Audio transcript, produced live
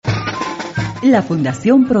La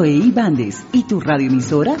Fundación Proei Bandes y tu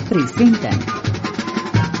radioemisora presentan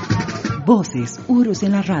Voces Urus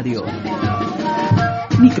en la radio.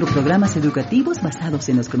 Microprogramas educativos basados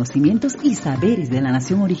en los conocimientos y saberes de la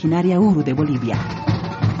nación originaria Uru de Bolivia.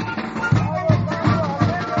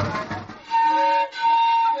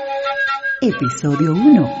 Episodio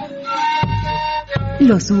 1.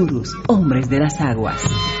 Los urus, hombres de las aguas.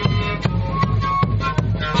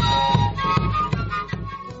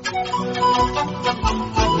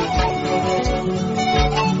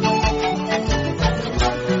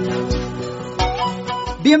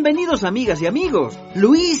 Bienvenidos amigas y amigos.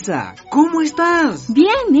 Luisa, ¿cómo estás?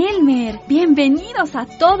 Bien, Elmer. Bienvenidos a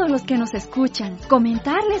todos los que nos escuchan.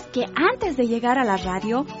 Comentarles que antes de llegar a la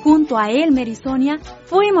radio, junto a Elmer y Sonia,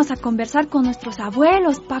 fuimos a conversar con nuestros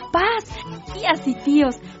abuelos, papás, tías y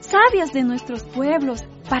tíos, sabios de nuestros pueblos,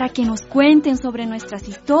 para que nos cuenten sobre nuestras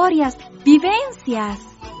historias, vivencias.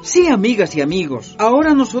 Sí, amigas y amigos.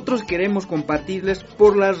 Ahora nosotros queremos compartirles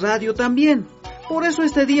por la radio también. Por eso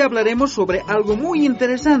este día hablaremos sobre algo muy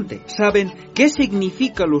interesante. ¿Saben qué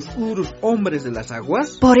significa los urus, hombres de las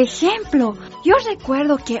aguas? Por ejemplo, yo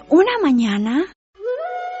recuerdo que una mañana...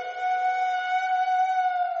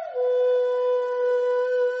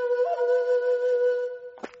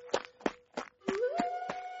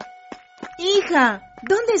 Hija,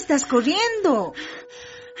 ¿dónde estás corriendo?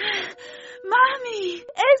 ¡Mami!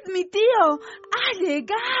 ¡Es mi tío! ¡Ha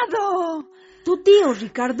llegado! ¿Tu tío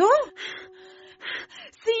Ricardo?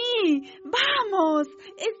 ¡Sí! ¡Vamos!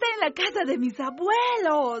 Está en la casa de mis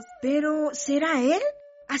abuelos. ¿Pero será él?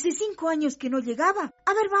 Hace 5 años que no llegaba.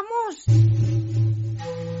 A ver, vamos.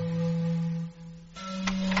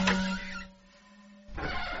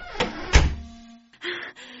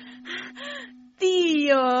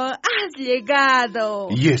 Tío, has llegado.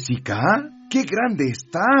 Jessica, qué grande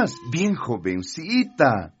estás, bien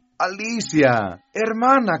jovencita. Alicia,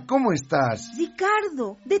 hermana, ¿cómo estás?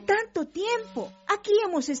 Ricardo, de tanto tiempo. Aquí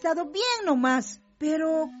hemos estado bien nomás. Pero,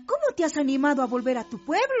 ¿cómo te has animado a volver a tu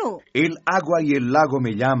pueblo? El agua y el lago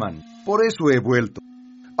me llaman, por eso he vuelto.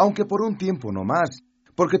 Aunque por un tiempo nomás,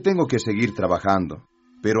 porque tengo que seguir trabajando.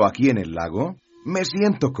 Pero aquí en el lago, me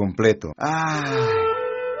siento completo. ¡Ay!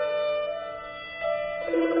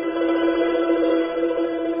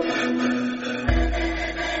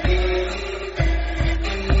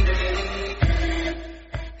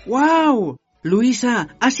 ¡Wow! Luisa,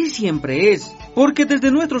 así siempre es. Porque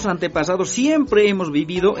desde nuestros antepasados siempre hemos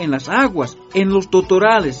vivido en las aguas, en los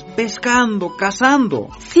totorales, pescando, cazando.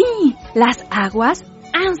 Sí, las aguas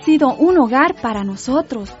han sido un hogar para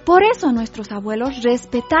nosotros. Por eso nuestros abuelos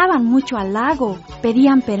respetaban mucho al lago,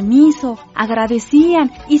 pedían permiso,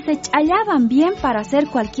 agradecían y se challaban bien para hacer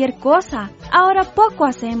cualquier cosa. Ahora poco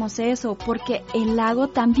hacemos eso porque el lago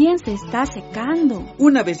también se está secando.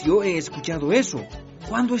 Una vez yo he escuchado eso,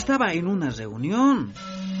 cuando estaba en una reunión.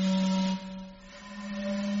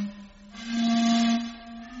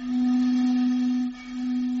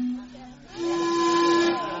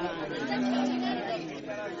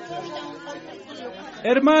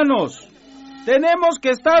 Hermanos, tenemos que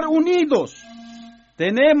estar unidos.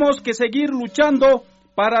 Tenemos que seguir luchando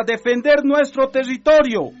para defender nuestro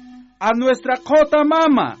territorio, a nuestra Cota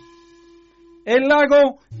Mama. El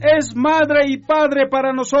lago es madre y padre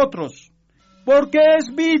para nosotros, porque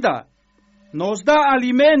es vida. Nos da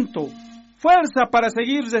alimento, fuerza para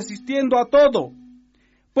seguir resistiendo a todo,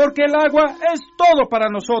 porque el agua es todo para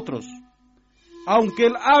nosotros. Aunque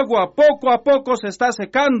el agua poco a poco se está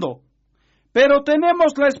secando, pero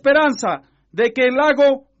tenemos la esperanza de que el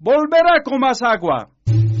lago volverá con más agua.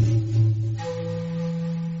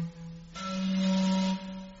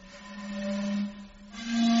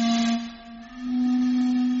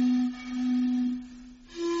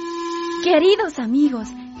 Queridos amigos,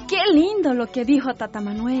 qué lindo lo que dijo Tata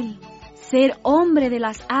Manuel. Ser hombre de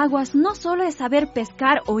las aguas no solo es saber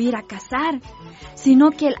pescar o ir a cazar,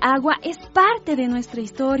 sino que el agua es parte de nuestra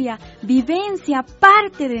historia, vivencia,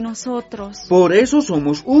 parte de nosotros. Por eso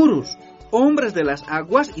somos urus, hombres de las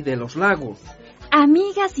aguas y de los lagos.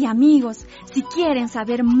 Amigas y amigos, si quieren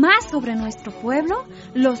saber más sobre nuestro pueblo,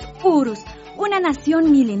 los urus, una nación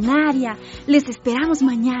milenaria, les esperamos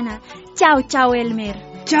mañana. Chao, chao, Elmer.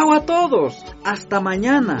 Chao a todos. Hasta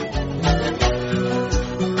mañana.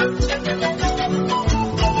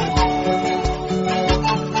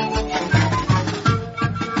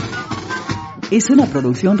 Es una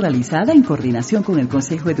producción realizada en coordinación con el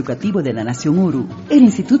Consejo Educativo de la Nación Uru, el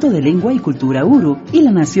Instituto de Lengua y Cultura Uru y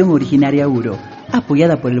la Nación Originaria Uru,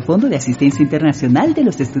 apoyada por el Fondo de Asistencia Internacional de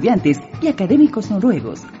los Estudiantes y Académicos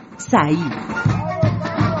Noruegos, SAI.